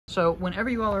So whenever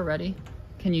you all are ready,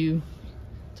 can you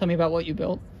tell me about what you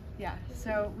built? Yeah,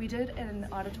 so we did an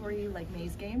auditory like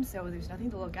maze game, so there's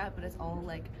nothing to look at, but it's all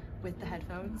like with the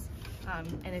headphones,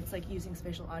 and it's like using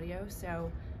spatial audio. So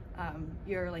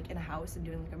you're like in a house and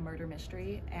doing like a murder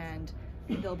mystery, and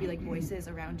there'll be like voices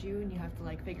around you, and you have to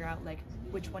like figure out like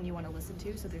which one you want to listen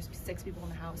to. So there's 6 people in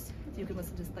the house, so you can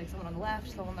listen to like someone on the left,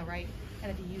 someone on the right, and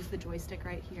if you use the joystick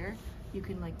right here, you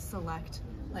can like select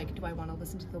like, do I want to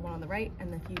listen to the one on the right?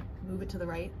 And if you move it to the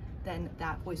right, then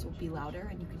that voice will be louder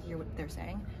and you can hear what they're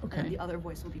saying. Okay. And the other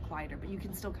voice will be quieter, but you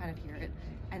can still kind of hear it.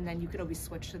 And then you could always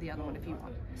switch to the other one if you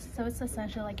want. So it's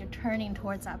essentially like you're turning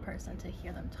towards that person to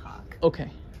hear them talk. Okay.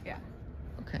 Yeah.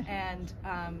 Okay. And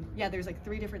yeah, there's like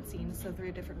 3 different scenes, so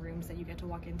 3 different rooms that you get to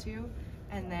walk into,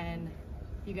 and then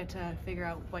you get to figure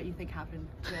out what you think happened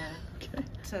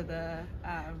to the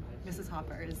Mrs.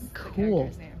 Hopper is the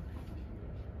character's name.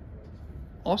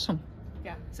 Awesome.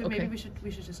 Yeah, so maybe we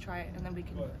should just try it, and then we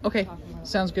can talk more.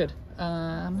 Sounds good.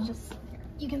 Just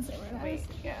you can say where it is.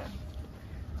 Yeah.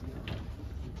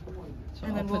 So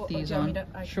And I'll then put these on.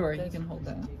 Sure, you this. can hold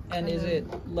that. And is it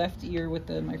left ear with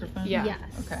the microphone? Yeah. Yes.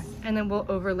 Okay. And then we'll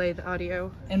overlay the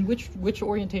audio. And which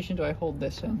orientation do I hold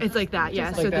this in? It's like that, yeah.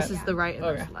 Just So like this that? is the right and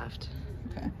Okay. this is left.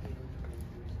 Okay.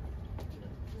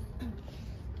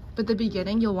 But the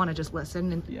beginning, you'll want to just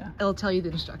listen, and it'll tell you the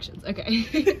instructions. Okay.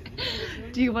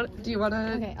 do you want to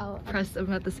Okay, I'll press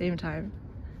them at the same time?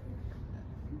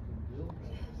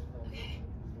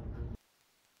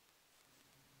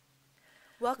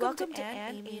 Welcome to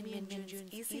Anne, Amy, and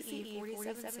Minjung's ECE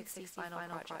 4760 Final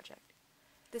Project.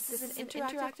 This is an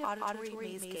interactive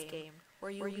auditory maze game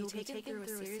where you will be taken through a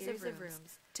series of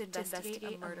rooms to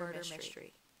investigate a murder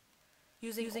mystery.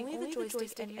 Using only the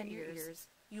joystick and your ears,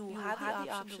 you will have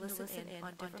the option to listen in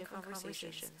on different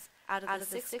conversations out of the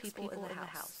 6 people in the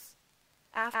house.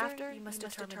 After, you must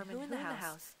determine who in the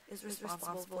house is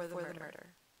responsible for the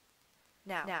murder.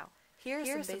 Now, here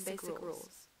are some basic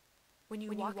rules. When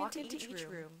you walk into each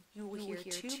room, you will hear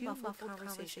 2 muffled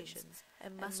conversations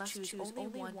and must choose only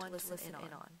one to listen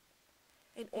in on.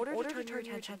 In order to turn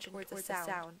your attention towards the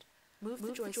sound, move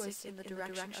the joystick in the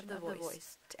direction of the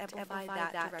voice to amplify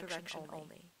that direction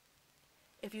only.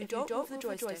 If you don't move the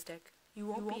joystick, you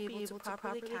won't be able to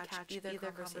properly catch either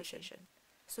conversation,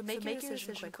 so make your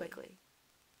decision quickly.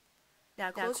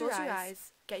 Now close your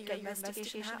eyes, get your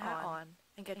investigation hat on,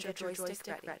 and get your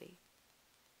joystick ready.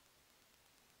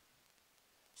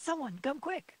 Someone, come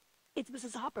quick! It's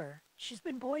Mrs. Hopper. She's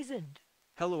been poisoned.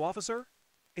 Hello, officer?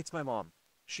 It's my mom.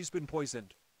 She's been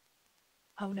poisoned.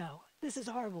 Oh no, this is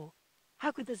horrible. How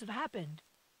could this have happened?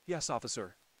 Yes,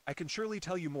 officer. I can surely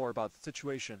tell you more about the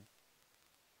situation.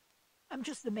 I'm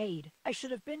just the maid. I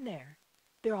should have been there.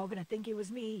 They're all gonna think it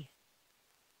was me.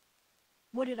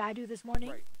 What did I do this morning?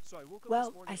 Right. So I woke up Well,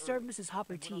 this morning I served early Mrs.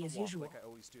 Hopper and went tea on as a walk usual. like I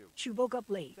always do. She woke up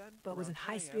late, Then, but was in around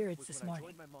high 10 a.m. spirits was this when I morning.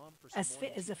 joined my mom for some As fit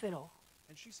morning as a tea. fiddle.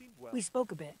 And she seemed well. We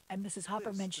spoke a bit, and Mrs. Hopper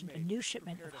Liz, mentioned the a maid, new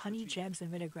shipment of prepared us for honey, tea. jams, and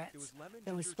It vinaigrettes was lemon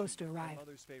that was ginger supposed to tea, my arrive.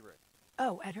 mother's favorite.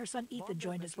 Oh, and her son Mom Ethan then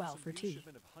joined as mentioned well some for new tea.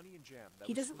 shipment of honey and jam that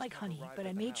He was doesn't supposed like to have honey, arrived but I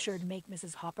at the made sure house. to make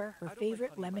Mrs. Hopper her I don't like favorite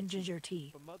honey in my lemon tea, ginger tea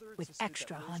but Mother with insisted that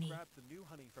extra Liz honey. grab the new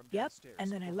honey from Yep, downstairs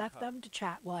and then I for her left cup. them to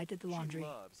chat while I did the laundry. She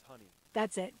loves honey.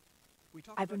 That's it. We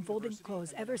talked I've about been folding university, clothes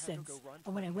and then ever I had to since, go run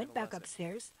and when I for went back lesson.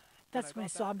 upstairs, When that's I when I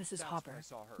got saw back, Mrs. that's when Hopper I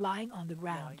saw her, lying on the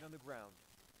ground. lying on the ground.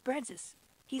 Francis,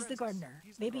 he's the Francis, gardener.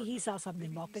 he's the Maybe he gardener. saw something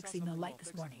Maybe while he saw fixing the something light while this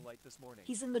fixing morning. the light this morning.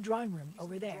 He's in the drawing room He's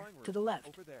over in the there, drawing to room, the left.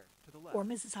 over there, to the left. Or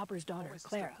Mrs. Hopper's daughter, Or my sister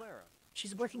Clara. Clara.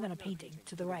 She's working on a painting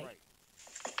to the right.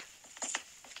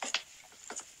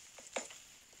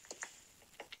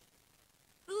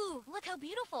 Ooh, look how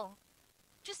beautiful.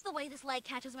 Just the way this light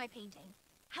catches my painting.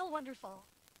 How wonderful.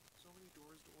 So many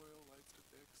doors to oil, lights to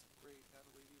fix. Great, that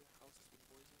lady, the house has been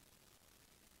poisoned.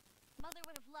 Mother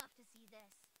would have loved to see this.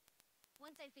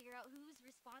 Once I figure out who's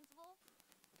responsible.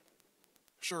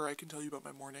 Sure, I can tell you about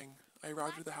my morning. I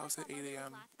arrived at the house at 8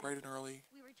 a.m., bright and early.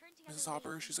 Mrs.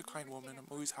 Hopper, she's a kind woman. I'm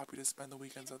always happy to spend the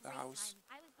weekends at the house.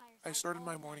 I started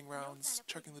my morning rounds,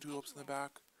 checking the tulips in the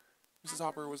back. Mrs.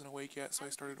 Hopper wasn't awake yet, so I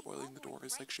started oiling the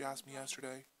doors like she asked me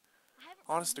yesterday.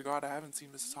 Honest to God, I haven't seen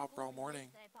Mrs. Hopper all morning.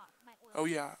 Oh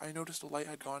yeah, I noticed a light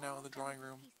had gone out in the drawing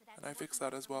room, and I fixed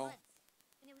that as well.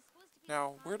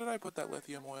 Now, where did I put that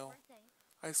lithium oil?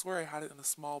 I swear I had it in a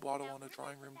small bottle on a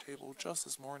drawing room table just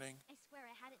this morning.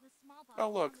 Oh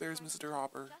look, there's Mr.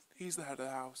 Hopper. He's the head of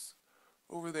the house.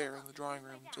 Over there in the drawing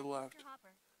room, to the left.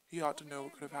 He ought to know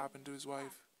what could have happened to his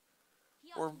wife.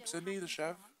 Or Sydney, the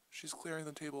chef, she's clearing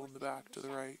the table in the back, to the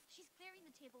right. She's clearing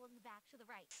the table in the back to the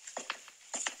right.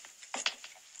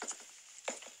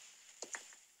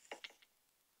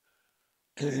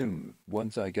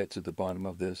 Once I get to the bottom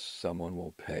of this, someone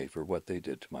will pay for what they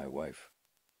did to my wife.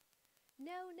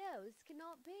 No, this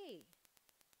cannot be.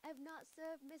 I've not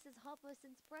served Mrs. Hopper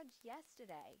since brunch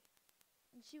yesterday.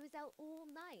 And she was out all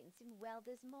night and seemed well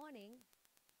this morning.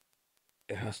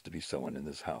 It has to be someone in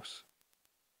this house.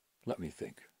 Let me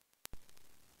think.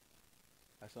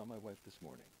 I saw my wife this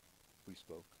morning. We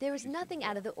spoke. There was nothing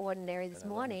out of the ordinary this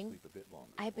morning.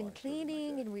 I've been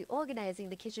cleaning and reorganizing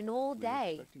the kitchen all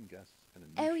day.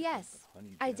 Oh yes,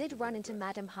 I did run into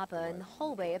Madame Hopper in the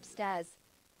hallway upstairs.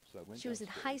 She was in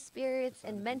high spirits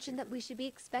and mentioned that we should be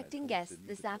expecting guests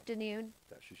this afternoon.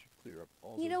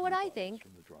 You know what I think?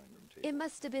 It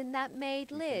must have been that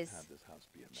maid Liz.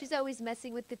 She's always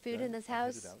messing with the food in this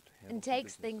house and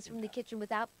takes things from the kitchen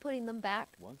without putting them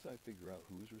back.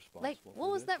 Like,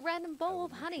 what was that random bowl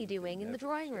of honey doing in the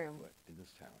drawing room? In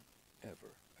this town,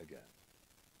 ever again.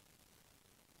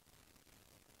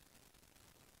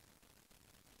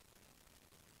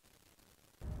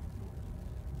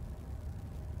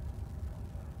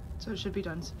 So it should be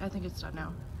done. I think it's done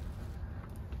now.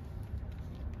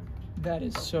 That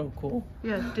is so cool.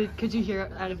 Yeah, could you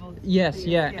hear audible? Yes,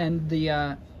 yeah, and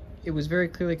the it was very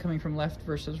clearly coming from left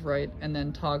versus right, and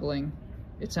then toggling.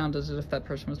 It sounded as if that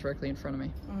person was directly in front of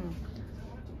me. Mm.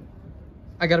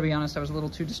 I gotta be honest, I was a little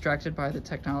too distracted by the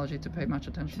technology to pay much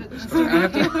attention to this story. I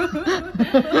have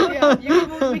to...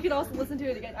 yeah, we could also listen to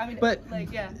it again. I mean, but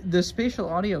like, yeah. The spatial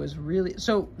audio is really...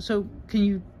 So can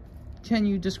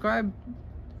you describe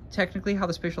technically how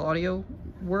the spatial audio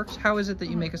works? How is it that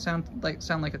you make a sound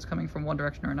like it's coming from one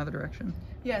direction or another direction?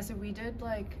 Yeah, so we did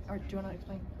like... Or do you want to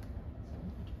explain?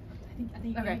 I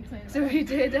think okay, so we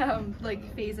did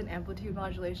like phase and amplitude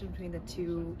modulation between the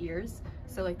two ears.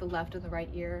 So like the left and the right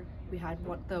ear, we had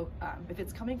what the if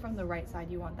it's coming from the right side,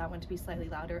 you want that one to be slightly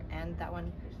louder and that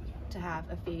one to have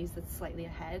a phase that's slightly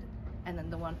ahead, and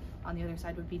then the one on the other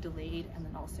side would be delayed and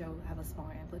then also have a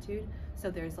smaller amplitude.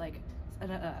 So there's like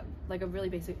a really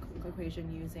basic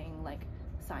equation using like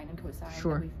sine and cosine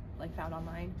that we like found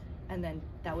online. And then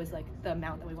that was like the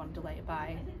amount that we want to delay it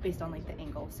by based on like the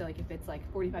angle. So like if it's like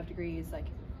 45 degrees, like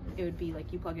it would be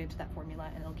like you plug it into that formula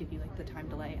and it'll give you like the time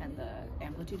delay and the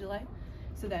amplitude delay.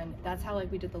 So then that's how like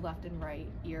we did the left and right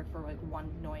ear for like one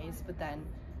noise. But then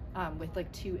with like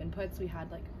two inputs, we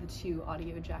had like the two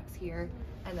audio jacks here.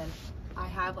 And then I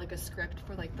have like a script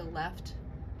for like the left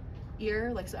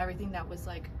ear. Like so everything that was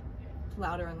like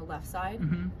louder on the left side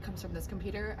comes from this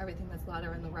computer. Everything that's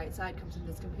louder on the right side comes from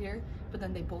this computer, but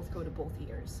then they both go to both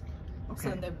ears. Okay. So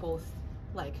then they're both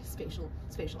like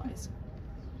spatialized.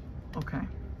 Okay.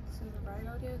 So the right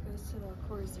audio goes to the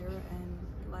core 0 and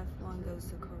the left one goes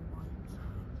to core 1. So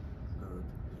both,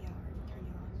 yeah, are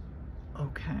turning on.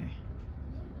 Okay.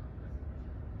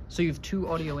 So you have two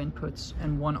audio inputs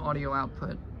and one audio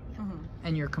output,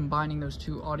 and you're combining those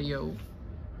two audio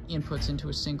inputs into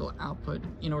a single output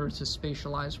in order to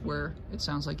spatialize where it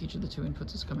sounds like each of the two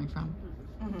inputs is coming from.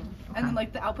 Okay. And then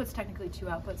like the output's technically two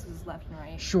outputs, is left and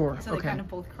right. Sure. So they kind of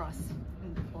both cross.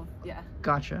 Yeah.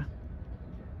 Gotcha.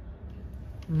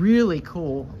 Really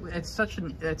cool. It's such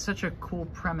a cool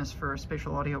premise for a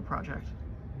spatial audio project.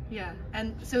 Yeah,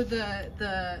 and so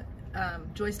the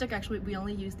joystick, actually we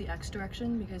only used the X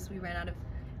direction because we ran out of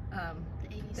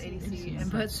the ADC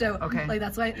input. So like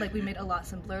that's why like we made it a lot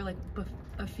simpler. Like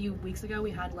a few weeks ago we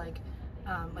had like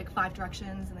 5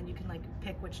 directions, and then you can like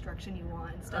pick which direction you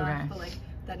want and stuff. But like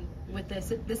then with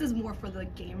this is more for the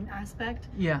game aspect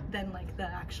than like the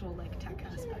actual like tech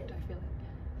aspect, I feel like.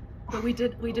 But we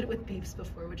did it with beeps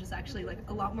before, which is actually like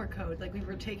a lot more code. Like we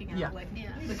were taking out like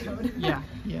the code. Yeah,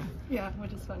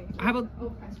 which is funny. How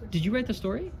about, did you write the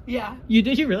story? Yeah. You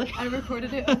did? You really? I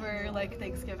recorded it over like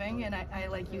Thanksgiving, and I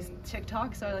like used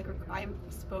TikTok, so I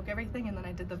spoke everything, and then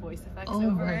I did the voice effects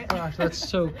over it. Oh my gosh, that's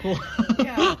so cool.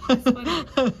 Yeah, it's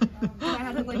funny. I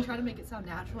had to like try to make it sound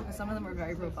natural because some of them were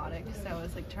very robotic, so I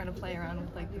was like trying to play around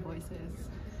with like the voices.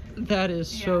 That is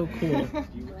so cool.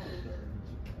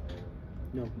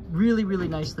 No. Really, really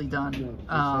nicely done.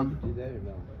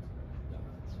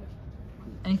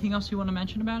 Anything else you want to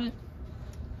mention about it?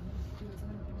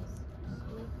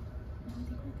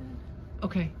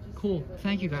 Okay, cool.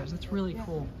 Thank you guys. That's really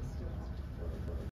cool.